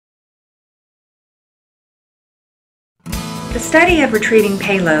The study of retrieving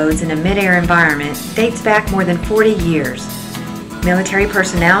payloads in a mid-air environment dates back more than 40 years. Military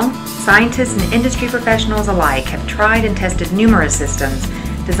personnel, scientists, and industry professionals alike have tried and tested numerous systems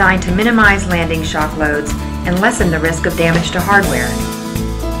designed to minimize landing shock loads and lessen the risk of damage to hardware.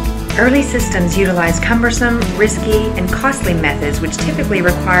 Early systems utilized cumbersome, risky, and costly methods which typically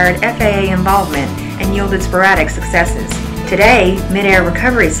required FAA involvement and yielded sporadic successes. Today, mid-air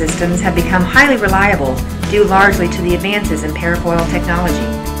recovery systems have become highly reliable due largely to the advances in parafoil technology.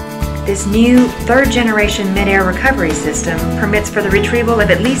 This new third-generation mid-air recovery system permits for the retrieval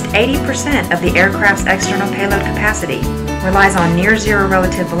of at least 80% of the aircraft's external payload capacity, relies on near-zero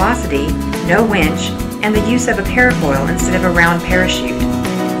relative velocity, no winch, and the use of a parafoil instead of a round parachute.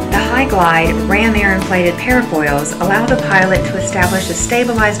 The high-glide, ram air-inflated parafoils allow the pilot to establish a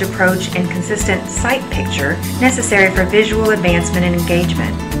stabilized approach and consistent sight picture necessary for visual advancement and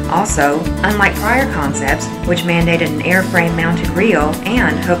engagement. Also, unlike prior concepts, which mandated an airframe-mounted reel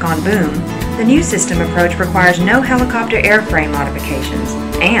and hook-on-boom, the new system approach requires no helicopter airframe modifications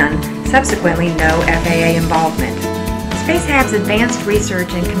and, subsequently, no FAA involvement. SPACEHAB's Advanced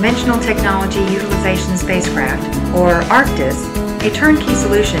Research in Conventional Technology Utilization Spacecraft, or ARCTUS, a turnkey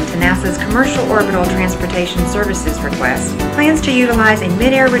solution to NASA's Commercial Orbital Transportation Services request, plans to utilize a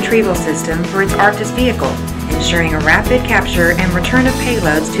mid-air retrieval system for its ARCTUS vehicle, ensuring a rapid capture and return of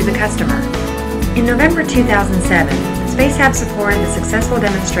payloads to the customer. In November 2007, SPACEHAB supported the successful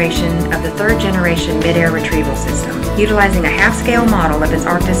demonstration of the third-generation mid-air retrieval system, utilizing a half-scale model of its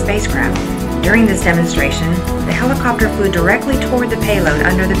ARCTUS spacecraft. During this demonstration, the helicopter flew directly toward the payload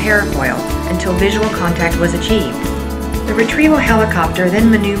under the parafoil until visual contact was achieved. The retrieval helicopter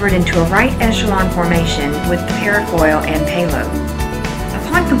then maneuvered into a right echelon formation with the parafoil and payload.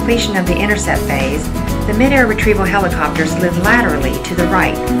 Upon completion of the intercept phase, the mid-air retrieval helicopter slid laterally to the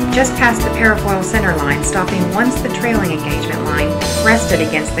right, just past the parafoil center line, stopping once the trailing engagement line rested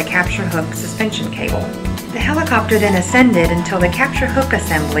against the capture hook suspension cable. The helicopter then ascended until the capture hook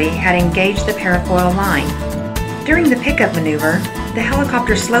assembly had engaged the parafoil line. During the pickup maneuver, the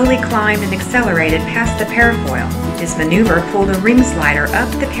helicopter slowly climbed and accelerated past the parafoil. This maneuver pulled a ring slider up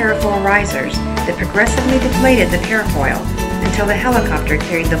the parafoil risers that progressively deflated the parafoil until the helicopter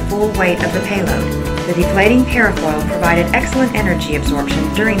carried the full weight of the payload. The deflating parafoil provided excellent energy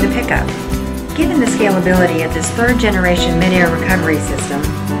absorption during the pickup. Given the scalability of this third-generation mid-air recovery system,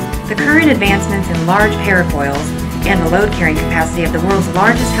 the current advancements in large parafoils, and the load-carrying capacity of the world's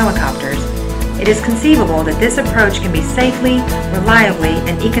largest helicopters, it is conceivable that this approach can be safely, reliably,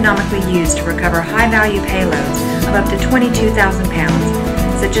 and economically used to recover high-value payloads of up to 22,000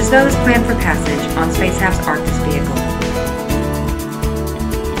 pounds, such as those planned for passage on SPACEHAB's ARCTUS vehicle.